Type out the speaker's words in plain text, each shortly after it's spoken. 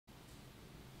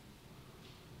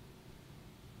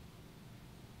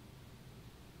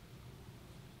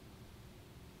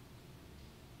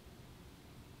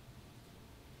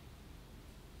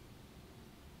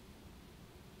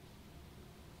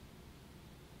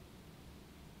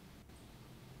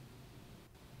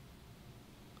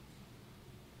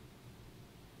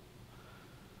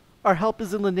Our help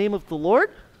is in the name of the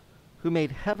Lord, who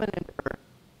made heaven and earth.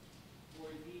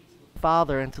 Glory be to the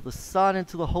Father, and to the Son, and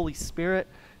to the Holy Spirit,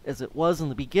 as it was in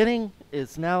the beginning,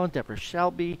 is now, and ever shall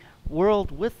be,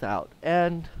 world without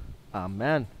end.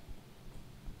 Amen.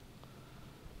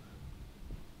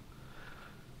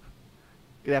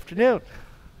 Good afternoon.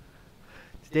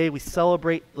 Today we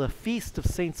celebrate the feast of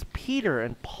Saints Peter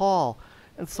and Paul,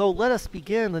 and so let us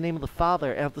begin in the name of the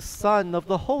Father, and of the Son, and of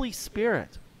the Holy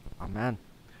Spirit. Amen.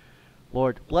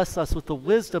 Lord, bless us with the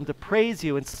wisdom to praise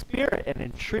you in spirit and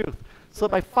in truth, so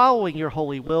that by following your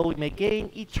holy will we may gain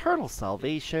eternal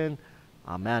salvation.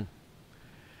 Amen.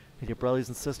 And dear brothers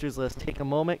and sisters, let us take a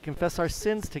moment, confess our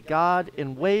sins to God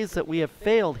in ways that we have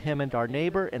failed him and our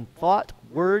neighbor in thought,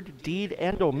 word, deed,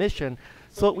 and omission,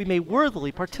 so that we may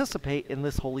worthily participate in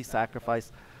this holy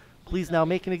sacrifice. Please now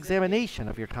make an examination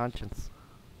of your conscience.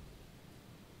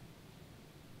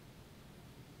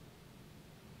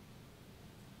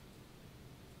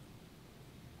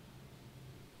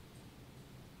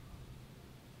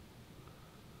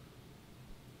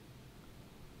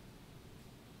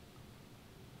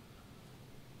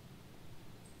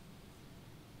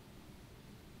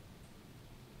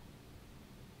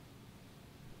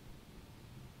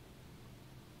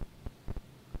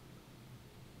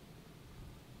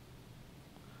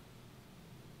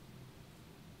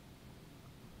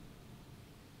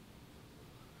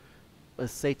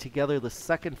 Let's say together the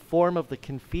second form of the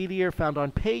Confiteor found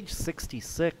on page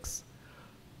 66.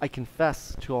 I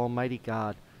confess to Almighty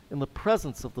God, in the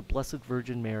presence of the Blessed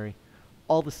Virgin Mary,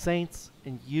 all the saints,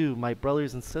 and you, my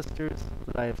brothers and sisters,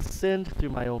 that I have sinned through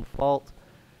my own fault,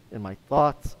 in my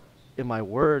thoughts, in my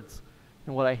words,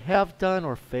 and what I have done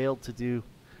or failed to do.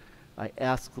 I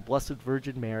ask the Blessed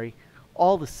Virgin Mary,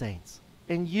 all the saints,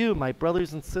 and you, my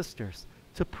brothers and sisters,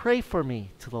 to pray for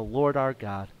me to the Lord our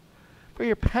God. For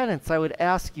your penance, I would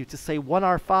ask you to say one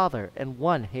Our Father and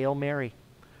one Hail Mary.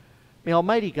 May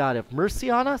Almighty God have mercy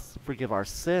on us, forgive our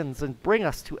sins, and bring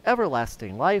us to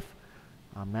everlasting life.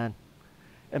 Amen.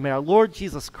 And may our Lord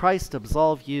Jesus Christ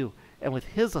absolve you, and with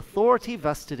his authority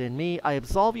vested in me, I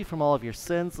absolve you from all of your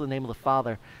sins in the name of the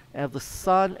Father, and of the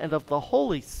Son, and of the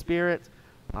Holy Spirit.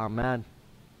 Amen.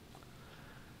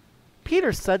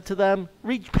 Peter said to them,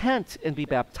 Repent and be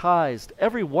baptized,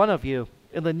 every one of you,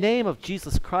 in the name of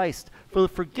Jesus Christ, for the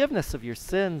forgiveness of your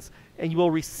sins, and you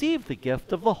will receive the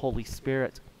gift of the Holy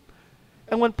Spirit.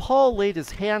 And when Paul laid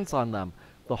his hands on them,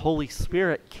 the Holy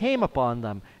Spirit came upon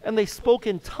them, and they spoke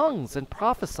in tongues and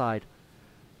prophesied.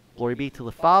 Glory be to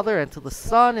the Father, and to the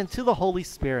Son, and to the Holy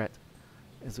Spirit,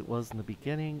 as it was in the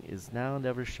beginning, is now, and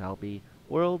ever shall be,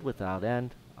 world without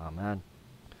end. Amen.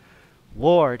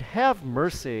 Lord, have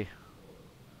mercy.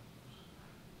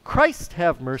 Christ,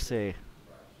 have mercy.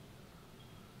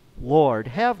 Lord,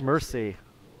 have mercy.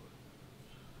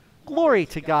 Glory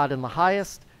to God in the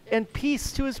highest, and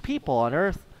peace to his people on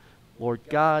earth. Lord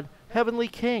God, heavenly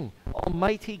King,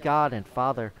 almighty God and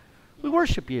Father, we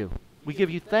worship you. We give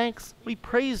you thanks. We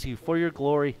praise you for your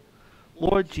glory.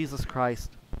 Lord Jesus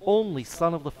Christ, only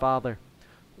Son of the Father,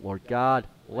 Lord God,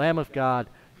 Lamb of God,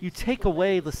 you take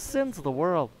away the sins of the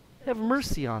world. Have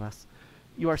mercy on us.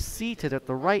 You are seated at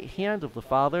the right hand of the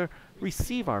Father.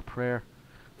 Receive our prayer.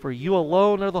 For you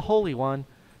alone are the Holy One.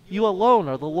 You alone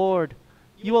are the Lord.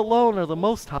 You alone are the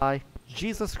Most High,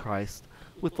 Jesus Christ,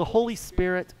 with the Holy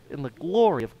Spirit, in the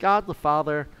glory of God the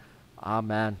Father.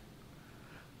 Amen.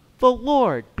 The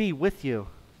Lord be with you.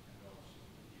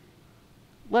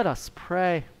 Let us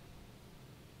pray.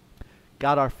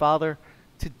 God our Father,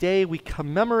 today we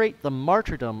commemorate the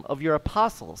martyrdom of your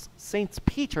apostles, Saints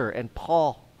Peter and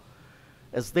Paul.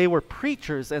 As they were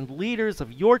preachers and leaders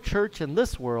of your church in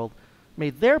this world, may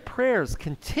their prayers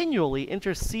continually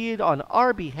intercede on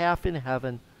our behalf in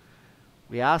heaven.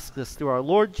 We ask this through our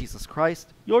Lord Jesus Christ,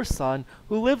 your Son,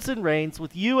 who lives and reigns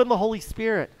with you and the Holy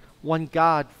Spirit, one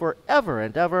God, forever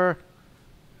and ever.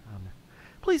 Amen.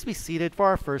 Please be seated for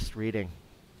our first reading.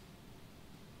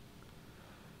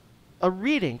 A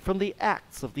reading from the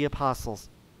Acts of the Apostles.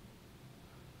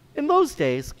 In those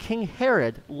days, King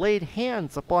Herod laid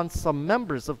hands upon some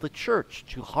members of the church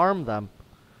to harm them.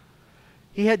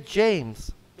 He had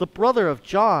James, the brother of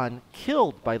John,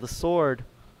 killed by the sword.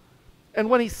 And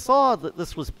when he saw that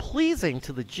this was pleasing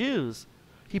to the Jews,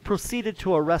 he proceeded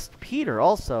to arrest Peter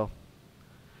also.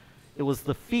 It was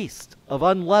the feast of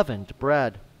unleavened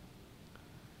bread.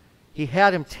 He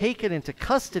had him taken into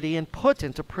custody and put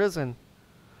into prison,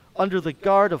 under the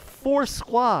guard of 4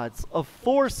 squads of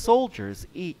 4 soldiers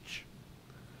each.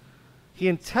 He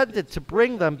intended to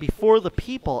bring them before the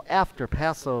people after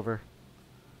Passover.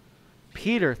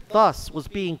 Peter thus was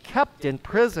being kept in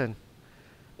prison,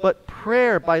 but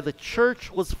prayer by the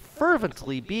church was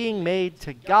fervently being made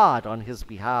to God on his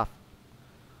behalf.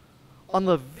 On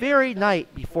the very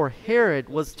night before Herod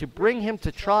was to bring him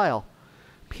to trial,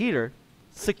 Peter,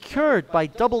 secured by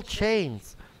double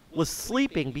chains, was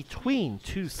sleeping between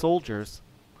two soldiers,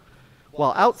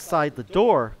 while outside the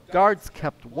door guards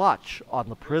kept watch on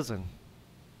the prison.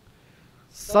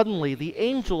 Suddenly the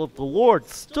angel of the Lord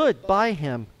stood by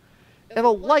him, and a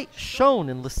light shone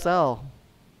in the cell.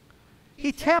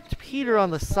 He tapped Peter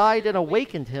on the side and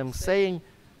awakened him, saying,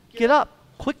 "Get up,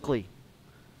 quickly."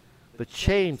 The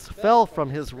chains fell from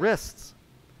his wrists.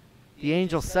 The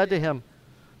angel said to him,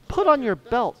 "Put on your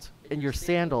belt and your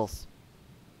sandals."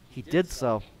 He did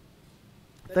so.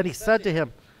 Then he said to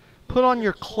him, "Put on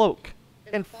your cloak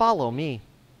and follow me."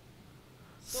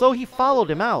 So he followed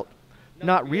him out,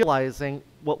 not realizing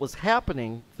what was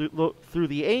happening through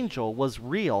the angel was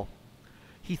real.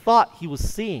 He thought he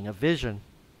was seeing a vision.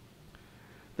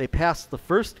 They passed the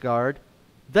first guard,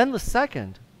 then the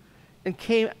second, and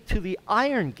came to the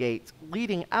iron gate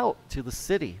leading out to the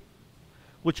city,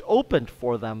 which opened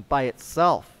for them by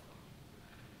itself.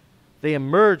 They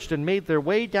emerged and made their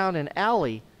way down an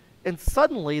alley, and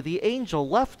suddenly the angel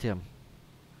left him.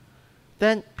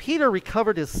 Then Peter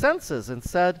recovered his senses and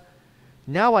said,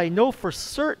 "Now I know for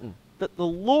certain that the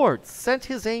Lord sent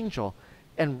his angel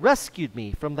and rescued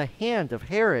me from the hand of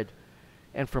Herod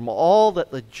and from all that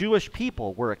the Jewish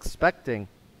people were expecting."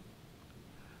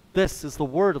 This is the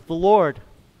word of the Lord.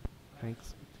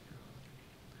 Thanks.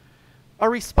 Our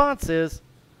response is,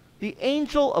 "The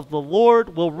angel of the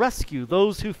Lord will rescue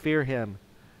those who fear him.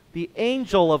 The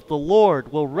angel of the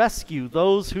Lord will rescue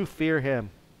those who fear him.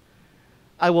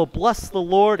 I will bless the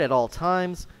Lord at all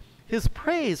times. His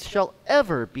praise shall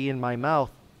ever be in my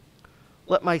mouth.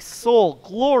 Let my soul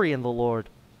glory in the Lord.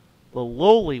 The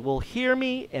lowly will hear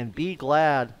me and be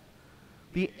glad.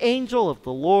 The angel of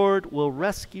the Lord will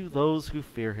rescue those who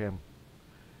fear him.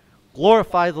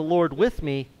 Glorify the Lord with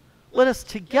me. Let us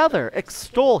together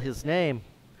extol his name.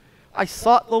 I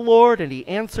sought the Lord, and he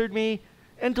answered me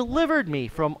and delivered me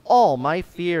from all my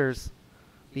fears.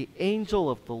 The angel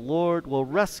of the Lord will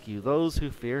rescue those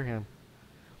who fear him.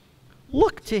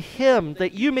 Look to him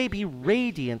that you may be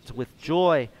radiant with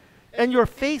joy, and your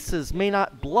faces may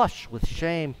not blush with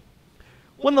shame.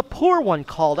 When the poor one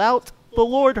called out, the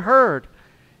Lord heard,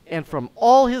 and from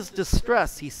all his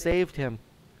distress he saved him.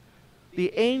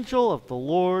 The angel of the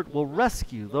Lord will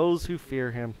rescue those who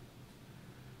fear him.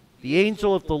 The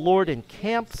angel of the Lord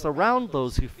encamps around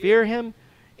those who fear him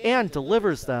and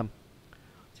delivers them.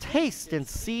 Taste and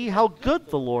see how good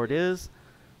the Lord is.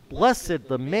 Blessed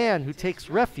the man who takes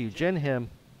refuge in him.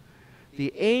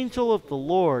 The angel of the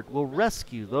Lord will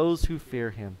rescue those who fear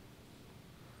him.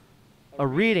 A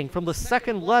reading from the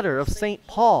second letter of St.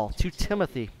 Paul to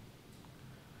Timothy.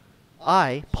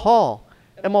 I, Paul,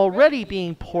 am already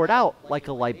being poured out like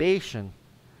a libation,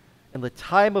 and the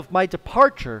time of my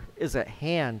departure is at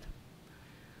hand.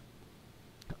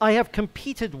 I have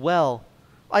competed well.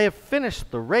 I have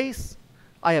finished the race.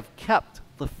 I have kept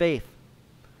the faith.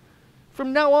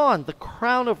 From now on, the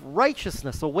crown of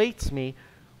righteousness awaits me,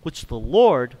 which the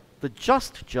Lord, the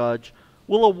just judge,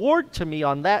 will award to me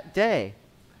on that day,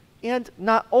 and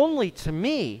not only to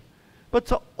me, but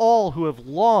to all who have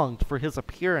longed for his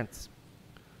appearance.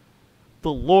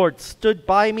 The Lord stood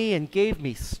by me and gave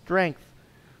me strength,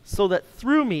 so that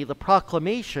through me the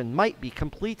proclamation might be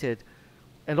completed,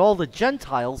 and all the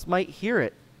Gentiles might hear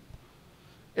it.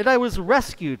 And I was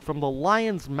rescued from the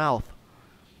lion's mouth.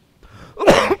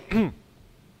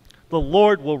 The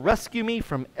Lord will rescue me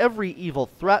from every evil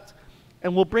threat,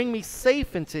 and will bring me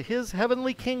safe into his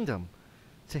heavenly kingdom.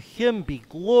 To him be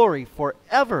glory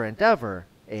forever and ever.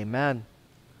 Amen.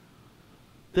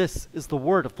 This is the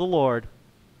word of the Lord.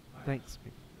 Thanks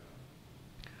be.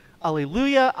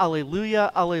 Alleluia,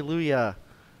 alleluia, alleluia.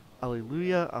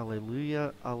 Alleluia,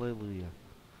 alleluia, alleluia.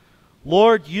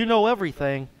 Lord, you know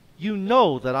everything. You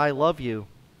know that I love you.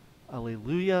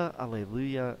 Alleluia,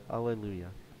 alleluia, alleluia.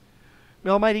 May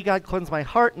Almighty God cleanse my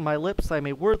heart and my lips, that I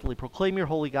may worthily proclaim your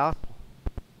holy gospel.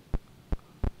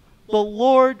 The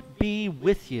Lord be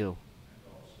with you.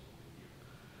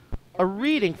 A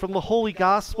reading from the Holy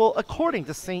Gospel according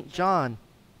to St. John.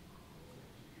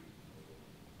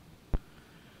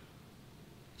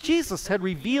 Jesus had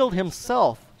revealed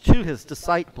himself to his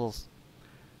disciples,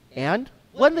 and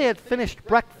when they had finished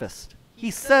breakfast, he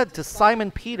said to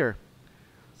Simon Peter,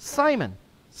 "Simon,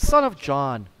 son of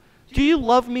John, do you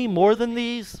love me more than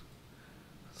these?"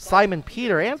 Simon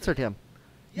Peter answered him,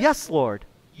 "Yes, Lord,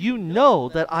 you know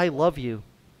that I love you."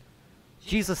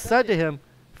 Jesus said to him,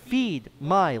 "Feed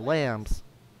my lambs."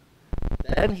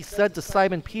 Then he said to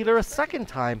Simon Peter a second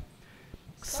time,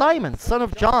 Simon, son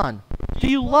of John, do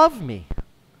you love me?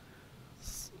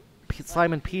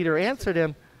 Simon Peter answered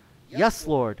him, Yes,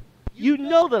 Lord, you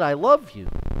know that I love you.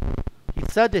 He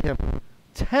said to him,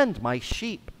 Tend my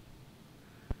sheep.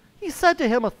 He said to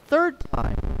him a third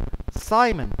time,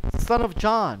 Simon, son of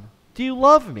John, do you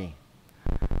love me?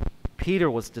 Peter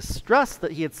was distressed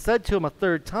that he had said to him a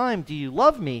third time, Do you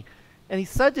love me? And he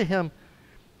said to him,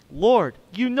 Lord,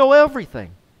 you know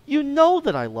everything. You know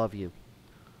that I love you.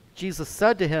 Jesus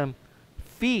said to him,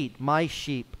 Feed my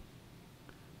sheep.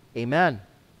 Amen.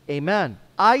 Amen.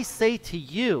 I say to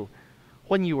you,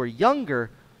 when you were younger,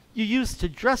 you used to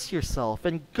dress yourself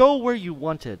and go where you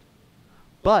wanted.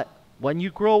 But when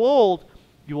you grow old,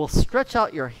 you will stretch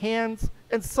out your hands,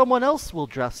 and someone else will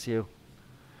dress you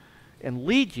and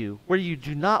lead you where you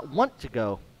do not want to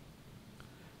go.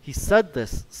 He said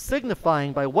this,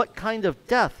 signifying by what kind of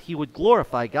death he would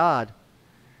glorify God.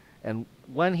 And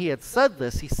when he had said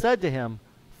this, he said to him,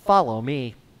 Follow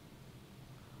me.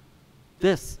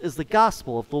 This is the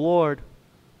gospel of the Lord.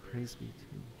 Praise be to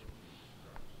you.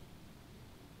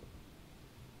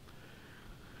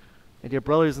 My dear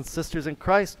brothers and sisters in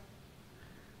Christ,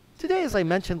 today, as I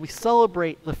mentioned, we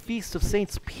celebrate the feast of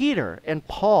Saints Peter and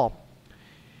Paul.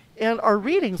 And our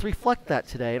readings reflect that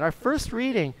today. In our first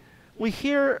reading, we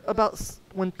hear about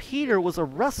when Peter was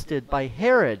arrested by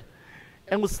Herod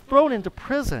and was thrown into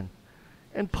prison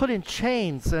and put in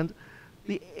chains, and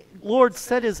the Lord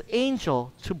sent his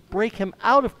angel to break him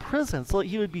out of prison so that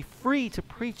he would be free to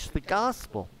preach the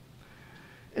gospel.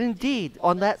 And indeed,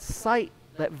 on that site,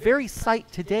 that very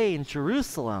site today in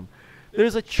Jerusalem,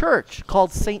 there's a church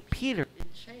called St. Peter in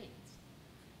chains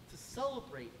to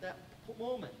celebrate that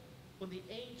moment when the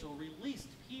angel released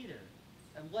Peter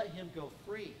and let him go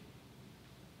free.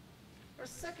 Our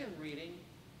second reading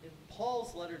in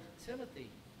Paul's letter to Timothy,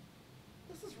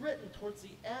 this is written towards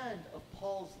the end of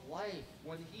Paul's life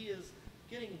when he is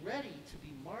getting ready to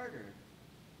be martyred.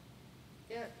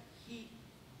 And he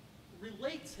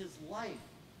relates his life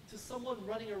to someone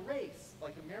running a race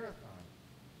like a marathon.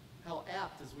 How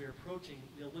apt as we are approaching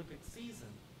the Olympic season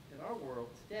in our world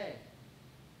today.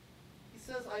 He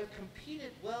says, I have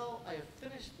competed well, I have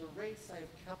finished the race, I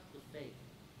have kept the faith.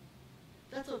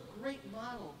 That's a great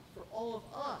model for all of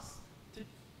us to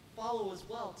follow as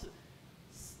well, to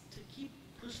keep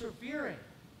persevering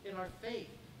in our faith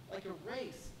like a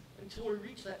race until we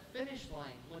reach that finish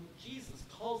line when Jesus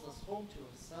calls us home to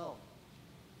himself.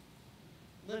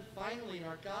 And then finally in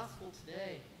our gospel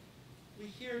today, we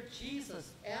hear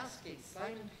Jesus asking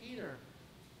Simon Peter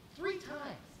three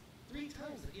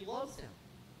times if he loves him.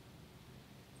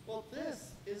 Well,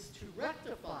 this is to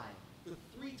rectify the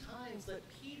 3 times that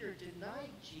Peter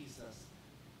denied Jesus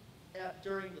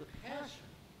during the Passion,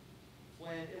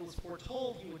 when it was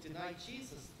foretold he would deny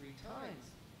Jesus 3 times.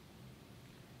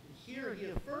 And here he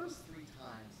affirms 3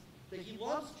 times that he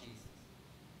loves Jesus.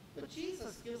 But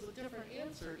Jesus gives a different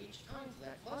answer each time to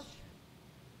that question.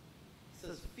 He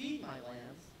says, feed my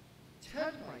lambs,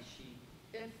 tend my sheep,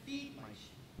 and feed my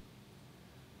sheep.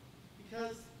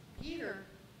 Because Peter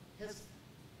has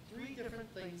 3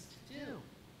 different things to do.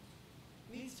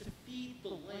 He needs to feed the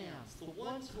lambs, the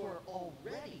ones who are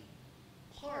already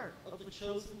part of the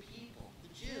chosen people, the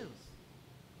Jews.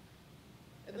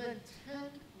 And then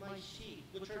tend my sheep,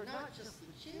 which are not just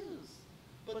the Jews,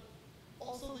 but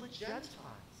also the Gentiles.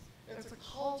 And it's a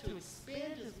call to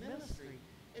expand his ministry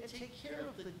and take care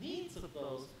of the needs of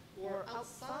those who are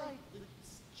outside the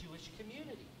Jewish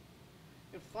community.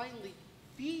 And finally,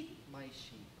 feed my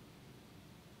sheep,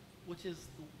 which is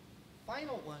the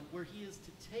final one where he is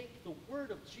to take the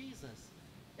word of Jesus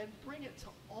and bring it to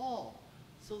all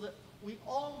so that we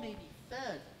all may be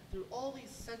fed through all these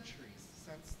centuries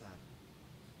since then.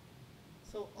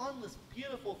 So on this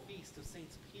beautiful feast of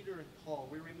Saints Peter and Paul,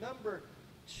 we remember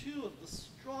 2 of the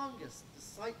strongest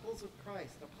disciples of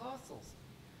Christ, apostles,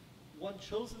 one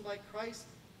chosen by Christ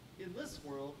in this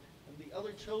world and the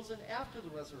other chosen after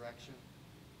the resurrection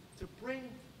to bring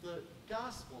the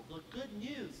gospel, the good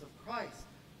news of Christ,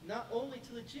 not only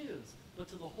to the Jews, but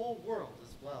to the whole world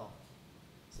as well.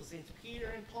 So Saints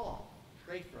Peter and Paul,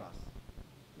 pray for us.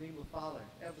 In the name of the Father,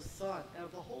 and of the Son, and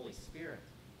of the Holy Spirit.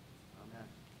 Amen.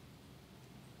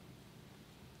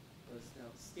 Let us now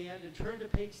stand and turn to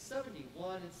page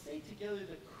 71 and say together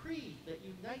the creed that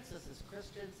unites us as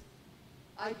Christians.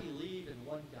 I believe in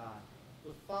one God,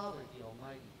 the Father, the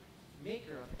Almighty,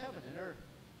 maker of heaven and earth,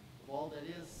 of all that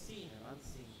is seen and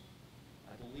unseen.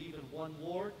 I believe in one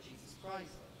Lord, Jesus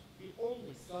Christ, the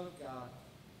only Son of God,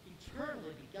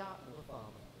 eternally begotten of the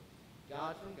Father,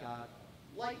 God from God,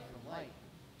 light from light,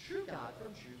 true God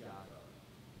from true God,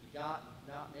 begotten,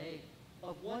 not made,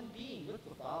 of one being with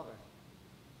the Father,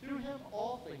 Through him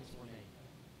all things were made.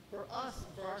 For us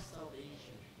and for our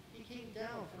salvation, he came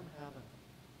down from heaven.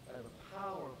 By the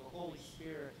power of the Holy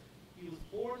Spirit, he was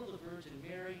born of the Virgin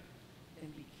Mary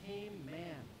and became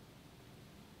man.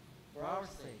 For our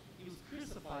sake, he was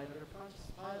crucified under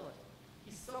Pontius Pilate.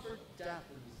 He suffered death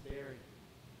and was buried.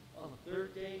 On the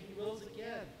third day, he rose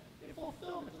again in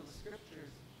fulfillment of the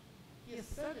Scriptures. He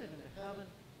ascended into heaven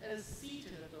and is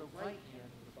seated at the right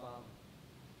hand of the Father.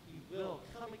 He will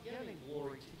come again in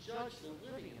glory to judge the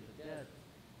living and the dead,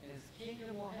 and his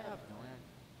kingdom will have no end.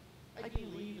 I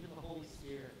believe in the Holy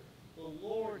Spirit, the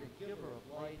Lord and giver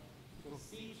of life, who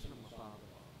proceeds from the Father.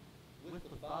 With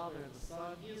the Father and the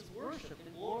Son, he is worshipped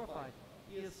and glorified.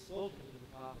 He has spoken to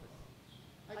the prophets.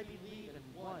 I believe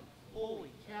in one holy,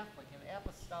 Catholic, and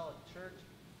apostolic church.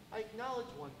 I acknowledge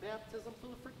one baptism for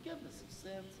the forgiveness of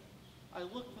sins. I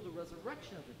look for the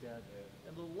resurrection of the dead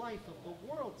and the life of the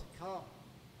world to come.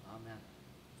 Amen.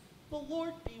 The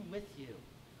Lord be with you.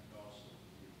 And also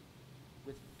with you.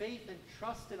 With faith and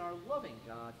trust in our loving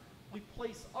God, we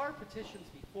place our petitions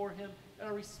before him, and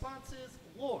our response is,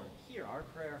 Lord, hear our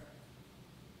prayer.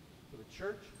 For the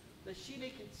church, that she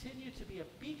may continue to be a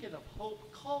beacon of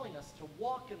hope, calling us to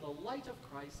walk in the light of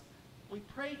Christ, we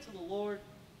pray to the Lord,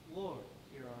 Lord,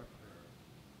 hear our prayer.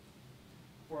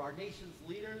 For our nation's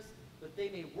leaders, that they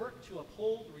may work to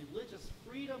uphold religious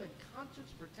freedom and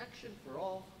conscience protection for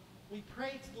all, we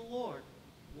pray to the Lord,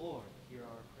 Lord, hear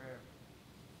our prayer.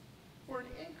 For an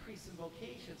increase in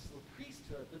vocations to the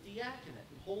priesthood, the diaconate,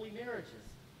 and holy marriages,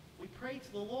 we pray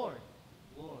to the Lord,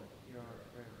 Lord, hear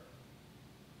our prayer.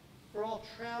 For all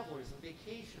travelers and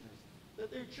vacationers,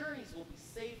 that their journeys will be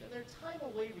safe and their time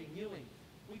away renewing,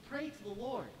 we pray to the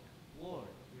Lord, Lord,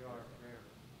 hear our prayer.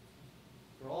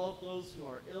 For all of those who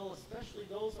are ill, especially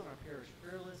those on our parish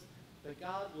prayer list, that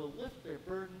God will lift their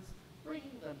burdens,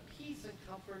 bringing them peace and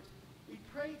comfort, we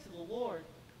pray to the Lord,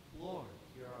 Lord,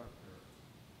 hear our prayer.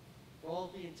 For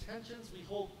all the intentions we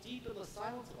hold deep in the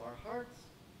silence of our hearts,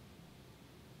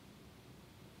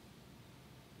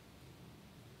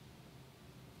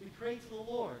 we pray to the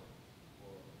Lord,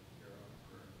 Lord, hear our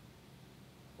prayer.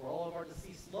 for all of our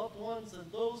deceased loved ones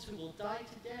and those who will die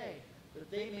today, that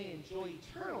they may enjoy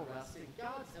eternal rest in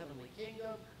God's heavenly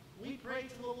kingdom, we pray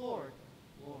to the Lord,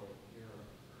 Lord, hear our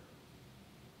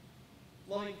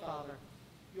prayer. Loving Father,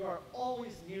 you are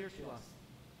always near to us.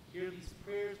 Hear these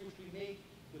prayers which we make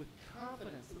with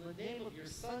confidence in the name of your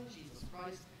Son, Jesus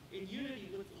Christ, in unity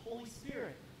with the Holy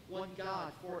Spirit, one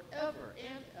God, forever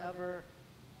and ever.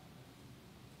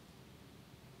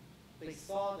 They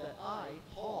saw that I,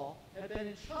 Paul, had been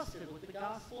entrusted with the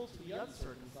gospel to the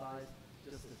uncircumcised,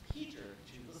 just as Peter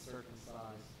to the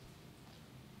circumcised.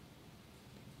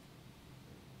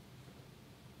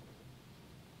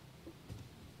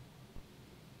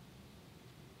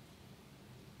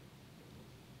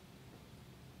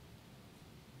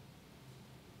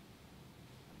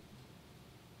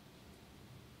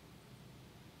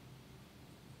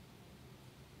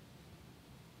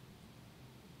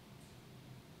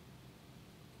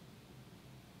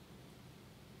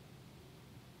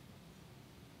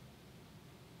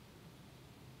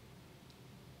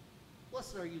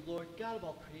 Blessed are you, Lord, God of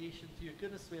all creation. Through your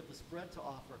goodness we have this bread to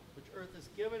offer, which earth has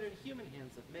given and human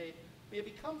hands have made. May it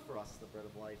become for us the bread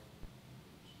of life.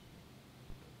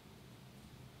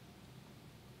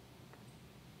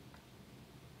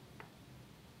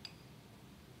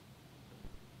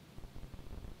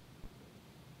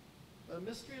 The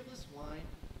mystery of this wine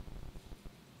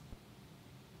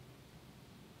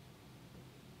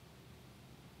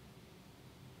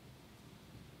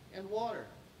and water.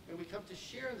 And we come to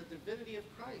share in the divinity of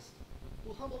Christ,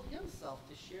 who humbled himself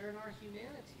to share in our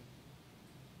humanity.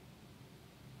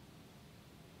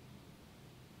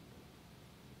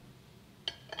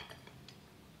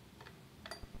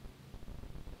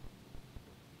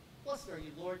 Blessed are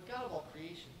you, Lord, God of all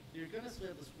creation. Through your goodness we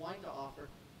have this wine to offer,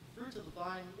 fruit of the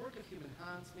vine, work of human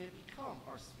hands, may it become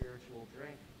our spiritual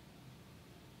drink.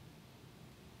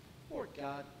 Lord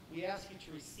God, we ask you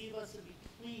to receive us and be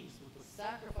pleased with the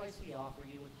sacrifice we offer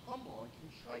you with humble and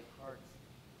contrite hearts.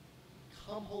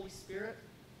 Come, Holy Spirit,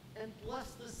 and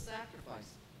bless this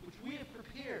sacrifice, which we have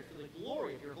prepared for the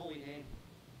glory of your holy name.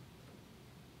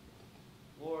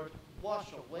 Lord, wash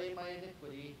away my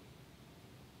iniquity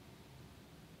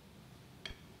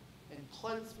and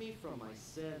cleanse me from my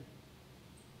sin.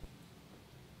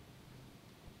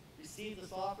 Receive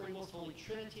this offering, most holy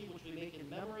Trinity, which we make in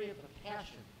memory of the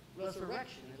passion,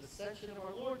 resurrection, and ascension of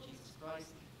our Lord Jesus Christ,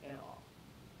 and all.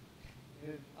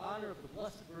 In honor of the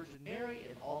Blessed Virgin Mary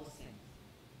and all the saints,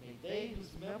 may they whose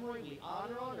memory we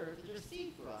honor on earth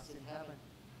intercede for us in heaven.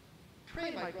 Pray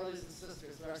Pray, my brothers and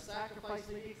sisters, that our sacrifice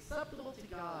may be acceptable to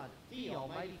God, the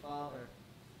Almighty Father.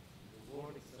 The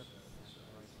Lord accept the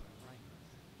sacrifice of my Christ,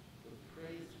 for the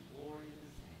praise and glory of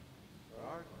his name, for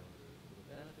our good, for the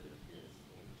benefit of his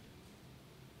holy church.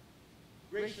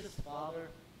 Gracious Father,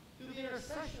 through the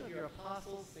intercession of your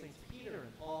apostles, Saints Peter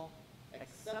and Paul,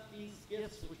 accept these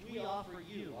gifts which we offer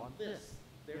you on this,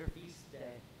 their feast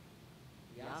day.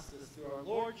 We ask this through our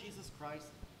Lord Jesus Christ,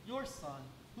 your Son,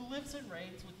 who lives and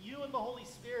reigns with you in the Holy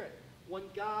Spirit, one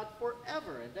God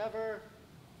forever and ever.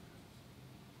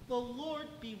 The Lord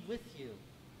be with you.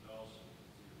 And also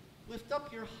with you. Lift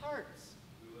up your hearts.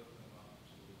 We lift them up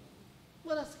to the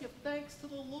Lord. Let us give thanks to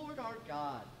the Lord our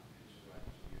God. It is right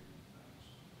to give you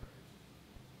thanks and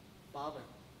praise. Father,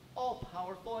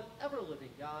 all-powerful and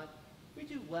ever-living God, we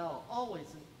do well always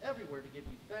and everywhere to give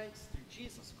you thanks through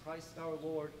Jesus Christ our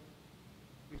Lord.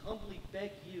 We humbly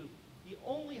beg you, the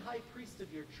only high priest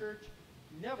of your church,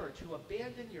 never to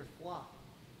abandon your flock,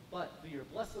 but through your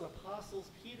blessed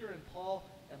apostles Peter and Paul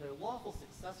and their lawful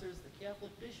successors, the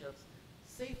Catholic bishops,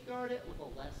 safeguard it with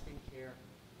a lasting care.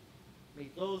 May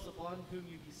those upon whom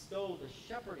you bestow the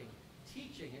shepherding,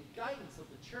 teaching, and guidance of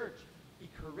the church be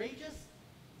courageous,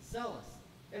 zealous,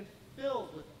 and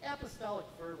filled with apostolic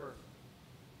fervor.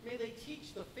 May they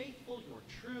teach the faithful your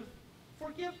truth,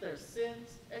 forgive their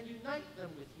sins, and unite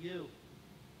them with you.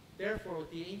 Therefore, with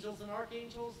the angels and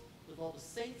archangels, with all the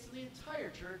saints and the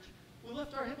entire church, we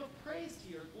lift our hymn of praise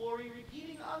to your glory,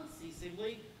 repeating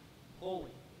unceasingly, Holy,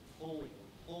 holy,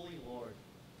 holy Lord,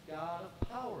 God of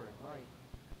power and might.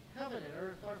 Heaven and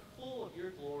earth are full of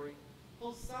your glory.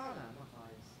 Hosanna in the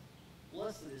highest.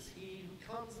 Blessed is he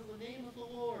who comes in the name of the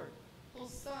Lord.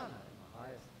 Hosanna in the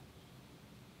highest.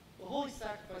 The Holy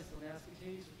Sacrifice of the Mass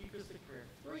continues with Eucharistic Prayer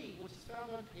 3, which is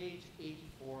found on page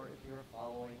 84 if you are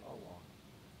following along.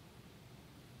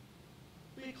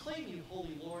 We acclaim you,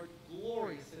 Holy Lord,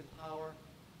 glorious in power.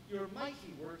 Your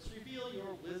mighty works reveal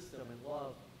your wisdom and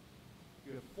love.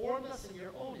 You have formed us in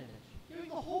your own image, giving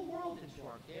the whole world into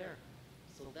our care,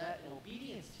 so that in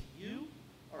obedience to you,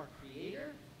 our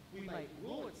Creator, we might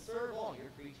rule and serve all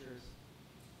your creatures.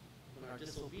 When our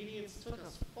disobedience took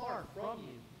us far from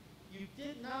you, you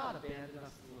did not abandon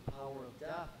us to the power of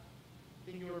death.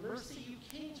 In your mercy, you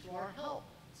came to our help,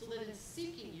 so that in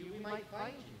seeking you, we might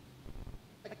find you.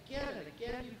 Again and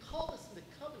again, you called us into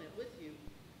covenant with you,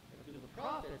 and through the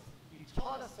prophets, you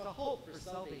taught us to hope for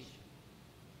salvation.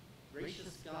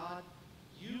 Gracious God,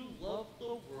 you loved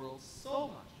the world so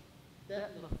much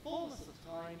that in the fullness of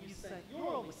time, you sent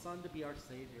your only Son to be our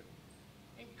Savior.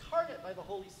 Incarnate by the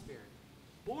Holy Spirit,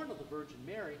 born of the Virgin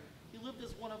Mary, he lived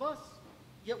as one of us,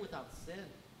 yet without sin.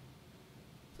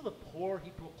 To the poor,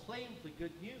 he proclaimed the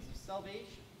good news of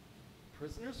salvation.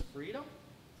 Prisoners' freedom,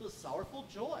 to the sorrowful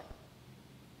joy.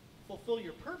 Fulfill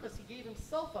your purpose, he gave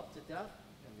himself up to death,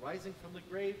 and rising from the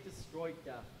grave, destroyed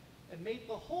death, and made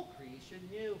the whole creation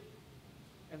new.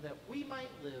 And that we might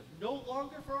live no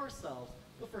longer for ourselves,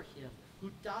 but for him who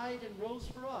died and rose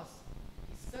for us,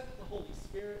 he sent the Holy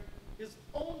Spirit, his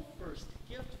own first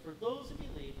gift for those who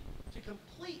believe, to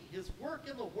complete his work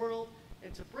in the world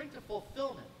and to bring to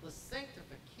fulfillment the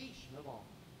sanctification of all.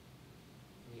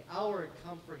 When the hour had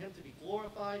come for him to be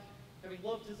glorified, having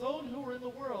loved his own who were in the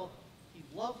world, he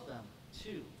loved them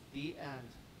to the end.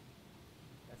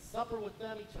 At supper with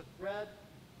them, he took bread,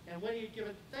 and when he had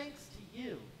given thanks to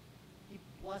you, he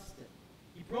blessed it.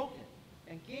 He broke it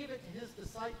and gave it to his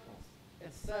disciples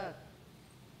and said,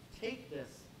 "Take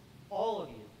this, all of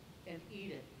you, and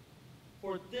eat it,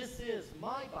 for this is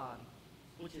my body,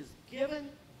 which is given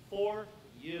for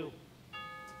you."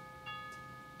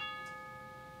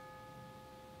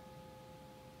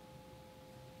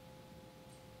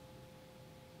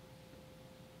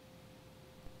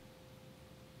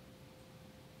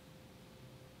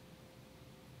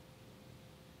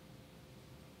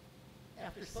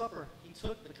 After supper, he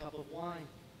took the cup of wine,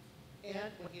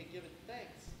 and when he had given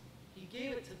thanks, he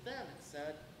gave it to them and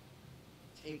said,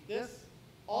 "Take this,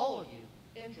 all of you,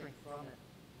 and drink from it.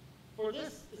 For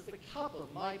this is the cup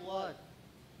of my blood,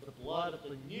 the blood of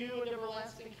the new and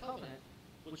everlasting covenant,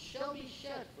 which shall be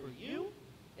shed for you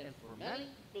and for many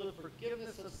for the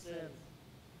forgiveness of sins.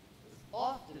 As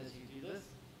often as you do this,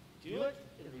 do it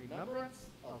in remembrance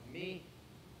of me."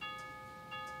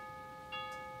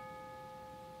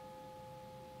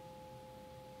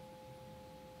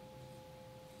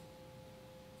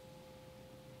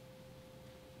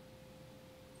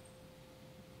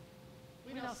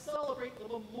 We now celebrate the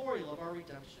memorial of our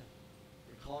redemption,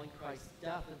 recalling Christ's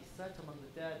death and descent among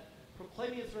the dead,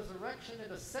 proclaiming his resurrection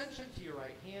and ascension to your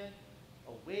right hand,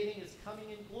 awaiting his coming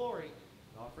in glory,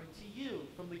 and offering to you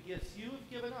from the gifts you have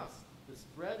given us, this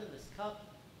bread and this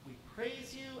cup, We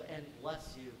praise you and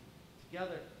bless you.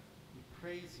 Together, we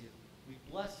praise you, we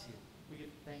bless you, we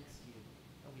give thanks to you,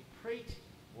 and we pray to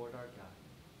you, Lord our God.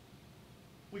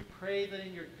 We pray that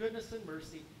in your goodness and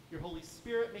mercy, your Holy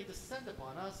Spirit may descend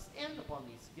upon us and upon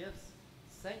these gifts,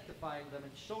 sanctifying them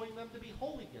and showing them to be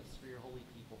holy gifts for your holy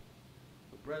people.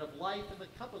 The bread of life and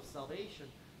the cup of salvation,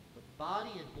 the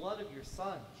body and blood of your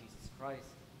Son, Jesus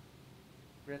Christ.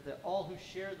 Grant that all who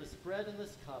share this bread and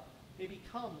this cup may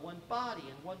become one body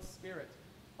and one spirit,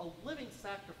 a living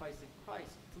sacrifice in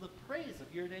Christ to the praise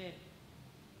of your name.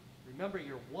 Remember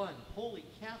your one holy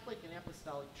Catholic and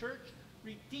Apostolic Church,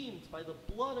 redeemed by the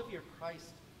blood of your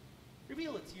Christ.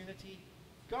 Reveal its unity,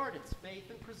 guard its faith,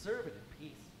 and preserve it in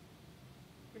peace.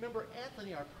 Remember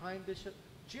Anthony, our prime bishop,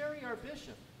 Jerry, our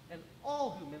bishop, and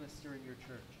all who minister in your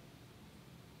church.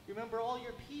 Remember all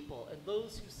your people and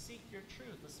those who seek your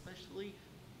truth, especially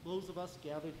those of us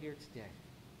gathered here today.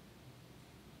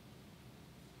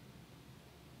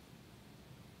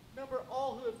 Remember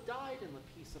all who have died in the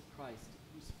peace of Christ,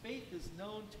 whose faith is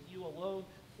known to you alone,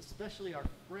 especially our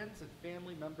friends and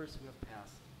family members who have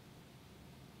passed.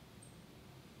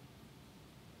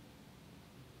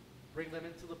 Bring them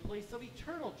into the place of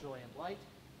eternal joy and light,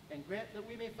 and grant that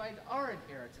we may find our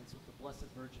inheritance with the Blessed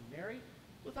Virgin Mary,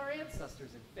 with our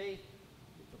ancestors in faith,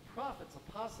 with the prophets,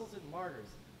 apostles, and martyrs,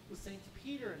 with Saints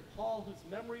Peter and Paul,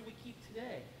 whose memory we keep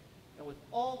today, and with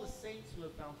all the saints who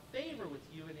have found favor with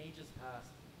you in ages past.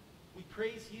 We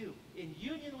praise you in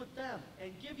union with them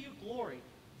and give you glory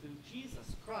through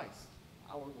Jesus Christ,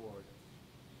 our Lord.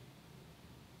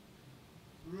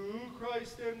 Through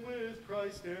Christ and with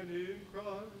Christ and in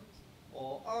Christ,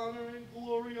 all honor and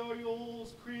glory are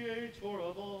yours, Creator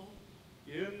of all,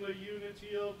 in the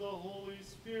unity of the Holy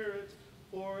Spirit,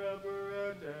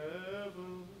 forever and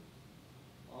ever.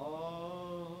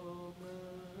 Amen.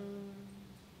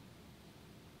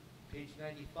 Page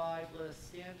 95, let us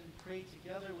stand and pray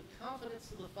together with confidence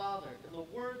to the Father in the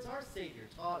words our Savior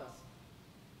taught us.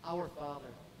 Our Father,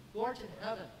 who art in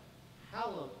heaven,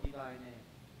 hallowed be thy name.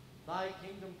 Thy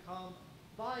kingdom come,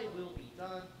 thy will be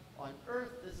done, on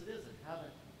earth as it is in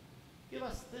heaven. Give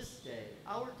us this day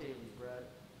our daily bread,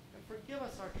 and forgive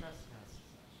us our trespasses,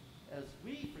 as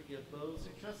we forgive those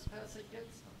who trespass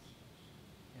against us.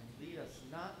 And lead us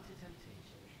not into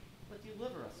temptation, but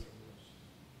deliver us from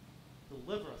evil.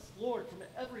 Deliver us, Lord, from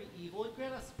every evil, and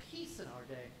grant us peace in our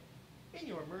day. In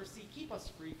your mercy, keep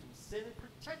us free from sin, and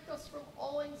protect us from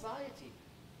all anxiety,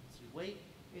 as we wait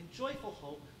in joyful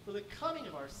hope for the coming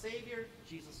of our Savior,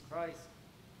 Jesus Christ.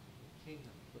 The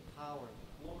kingdom, the power, and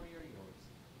the glory are yours,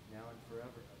 now and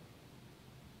forever.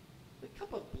 The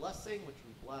cup of blessing which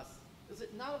we bless, is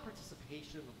it not a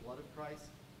participation in the blood of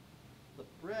Christ? The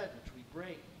bread which we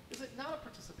break, is it not a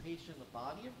participation in the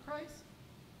body of Christ?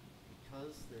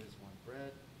 Because there is one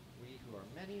bread, we who are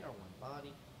many are one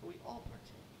body, for we all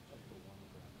partake of the one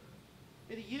bread.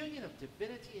 May the union of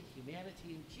divinity and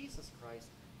humanity in Jesus Christ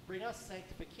bring us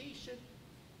sanctification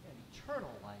and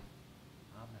eternal life.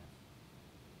 Amen.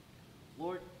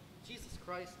 Lord Jesus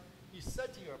Christ, you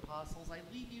said to your apostles, I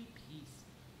leave you peace.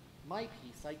 My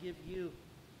peace I give you.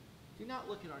 Do not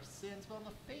look at our sins, but on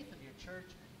the faith of your church,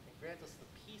 and grant us the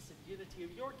peace and unity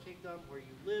of your kingdom, where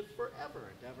you live forever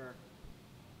and ever.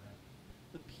 Amen.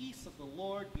 The peace of the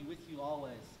Lord be with you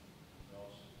always. And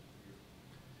also with you.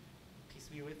 Peace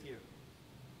be with you.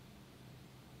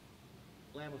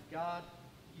 Lamb of God,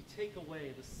 you take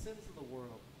away the sins of the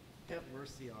world. Have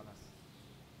mercy on us.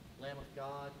 Lamb of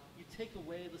God, you take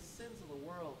away the sins of the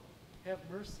world. Have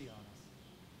mercy on us.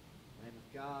 Lamb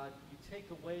of God, you take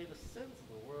away the sins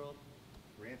of the world.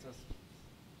 Grant us peace.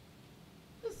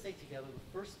 Let's say together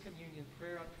the First Communion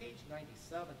prayer on page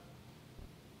 97.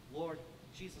 Lord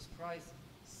Jesus Christ,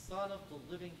 Son of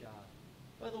the living God,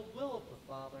 by the will of the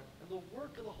Father and the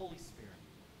work of the Holy Spirit,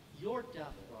 your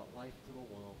death brought life to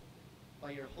the world.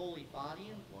 By your holy body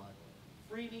and blood,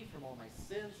 free me from all my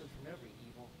sins and from every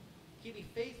evil. Keep me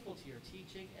faithful to your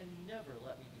teaching and never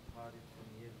let me be parted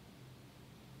from you.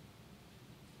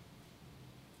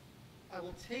 I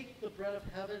will take the bread of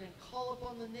heaven and call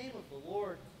upon the name of the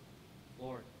Lord.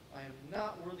 Lord, I am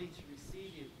not worthy to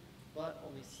receive you, but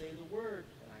only say the word,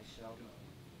 and I shall be healed.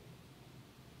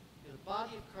 May the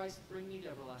body of Christ bring me to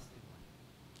everlasting life.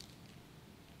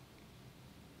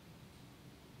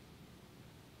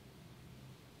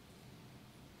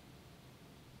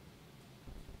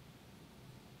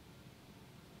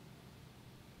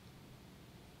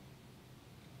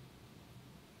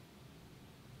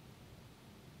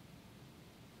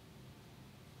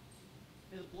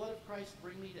 May the blood of Christ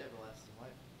bring me to everlasting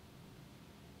life.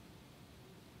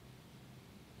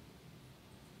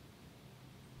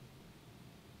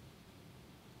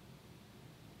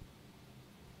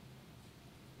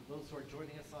 Those who are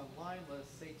joining us online, let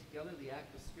us say together the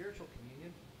act of spiritual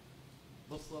communion.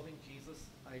 Most loving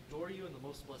Jesus, I adore you in the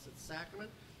most blessed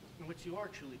sacrament in which you are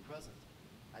truly present.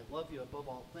 I love you above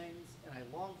all things, and I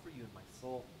long for you in my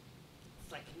soul.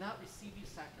 Since I cannot receive you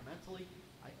sacramentally,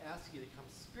 I ask you to come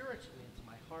spiritually into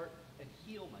my heart and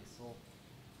heal my soul.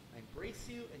 I embrace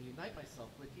you and unite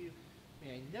myself with you.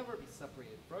 May I never be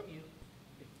separated from you.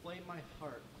 Inflame my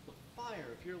heart with the fire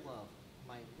of your love,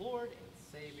 my Lord and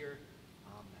Savior.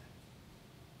 Amen.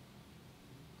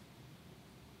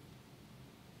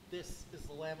 This is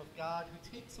the Lamb of God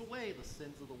who takes away the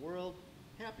sins of the world.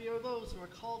 Happy are those who are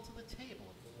called to the table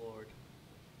of the Lord.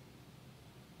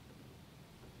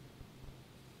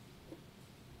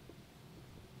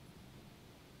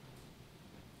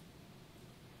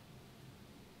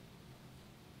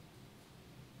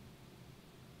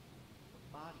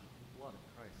 The body and blood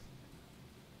of Christ.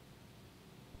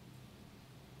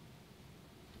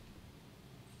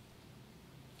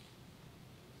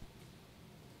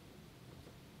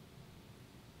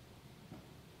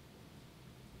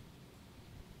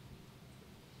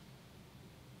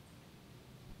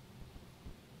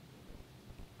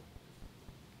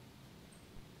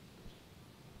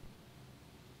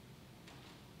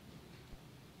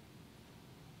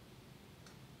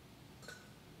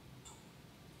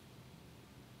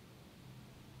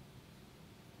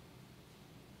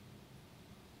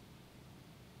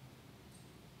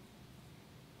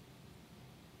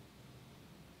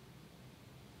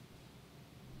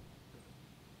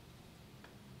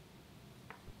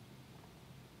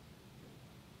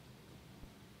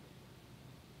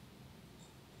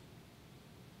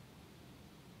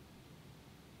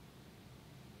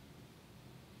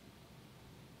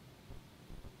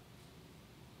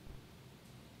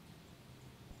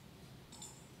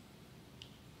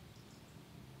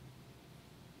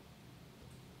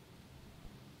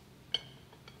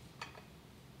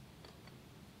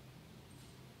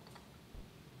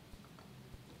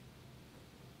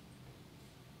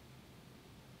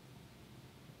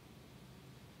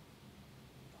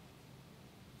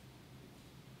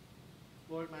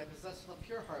 Lord, my possession of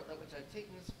pure heart, that which I have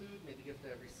taken as food, may the gift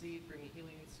I have received bring me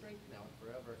healing and strength now and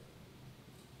forever.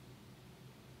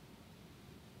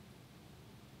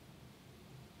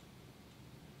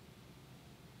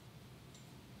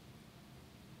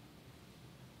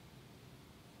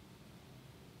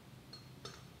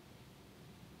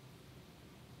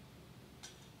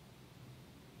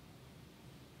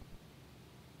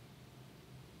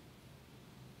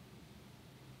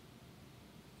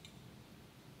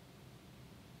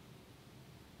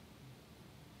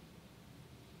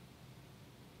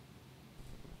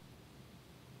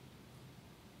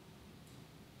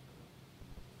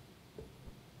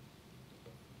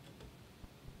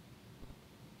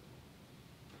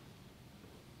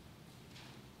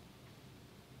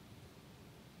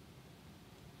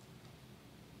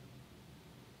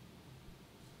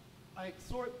 I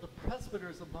exhort the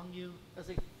presbyters among you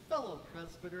as a fellow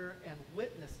presbyter and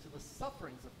witness to the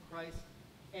sufferings of Christ,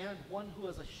 and one who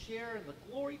has a share in the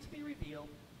glory to be revealed,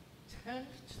 tend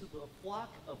to the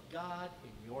flock of God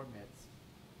in your midst.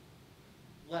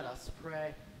 Let us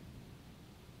pray.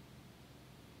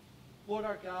 Lord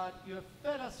our God, you have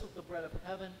fed us with the bread of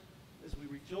heaven as we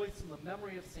rejoice in the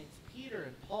memory of Saints Peter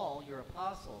and Paul, your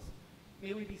apostles.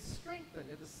 May we be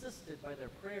strengthened and assisted by their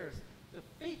prayers to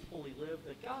faithfully live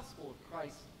the gospel of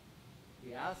Christ.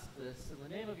 We ask this in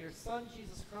the name of your Son,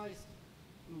 Jesus Christ,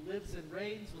 who lives and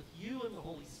reigns with you in the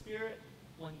Holy Spirit,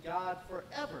 one God,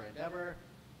 forever and ever.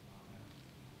 Amen.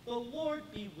 The Lord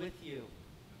be with you.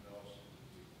 And also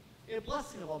with you. A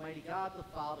blessing of Almighty God, the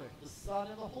Father, the Son,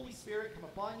 and the Holy Spirit come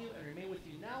upon you and remain with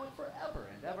you now and forever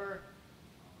and ever.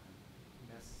 Amen.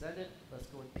 You have said it. Let's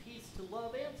go in peace to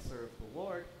love and serve the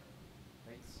Lord.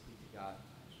 Thanks be to God.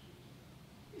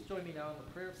 Please join me now in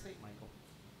the prayer of St. Michael.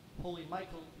 Holy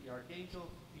Michael, the archangel,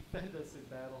 defend us in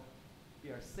battle. Be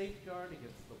our safeguard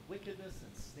against the wickedness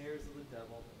and snares of the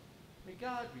devil. May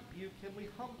God rebuke him,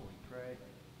 we humbly pray.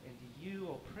 And to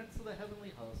you, O Prince of the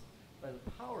heavenly host, by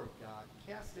the power of God,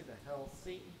 cast into hell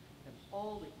Satan and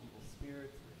all the evil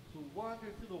spirits who wander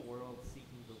through the world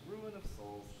seeking the ruin of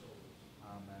souls.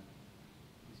 Amen.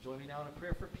 Please join me now in a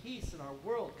prayer for peace in our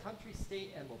world, country,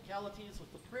 state, and localities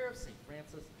with the prayer of St.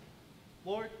 Francis.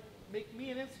 Lord, make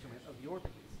me an instrument of your peace.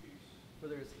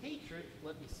 Where there is hatred,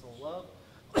 let me so love.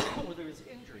 Where there is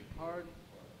injury, pardon.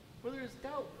 Where there is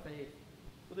doubt, faith.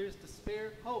 Where there is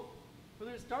despair, hope. Where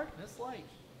there is darkness, light.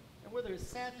 And where there is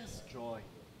sadness, joy.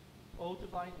 O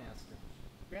divine Master,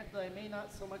 grant that I may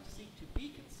not so much seek to be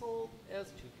consoled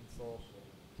as to console,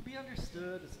 to be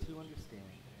understood as to understand,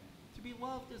 to be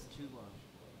loved as to love.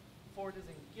 For it is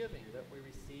in giving that we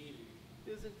receive,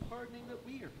 it is in pardoning that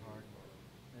we are pardoned,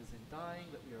 and it is in dying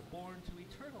that we are born to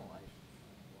eternal life.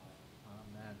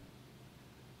 Amen.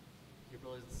 Dear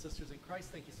brothers and sisters in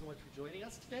Christ, thank you so much for joining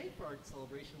us today for our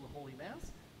celebration of the Holy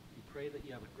Mass. We pray that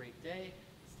you have a great day.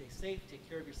 Stay safe, take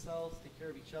care of yourselves, take care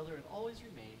of each other, and always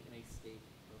remain in a state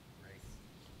of grace.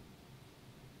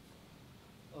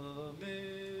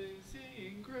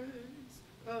 Amazing grace,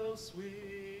 how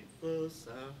sweet the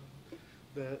sound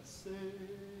that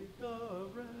saved a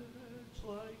wretch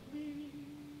like me.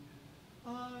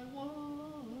 I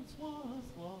once was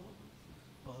lost,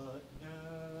 but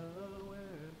now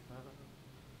am found,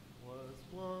 was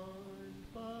blind.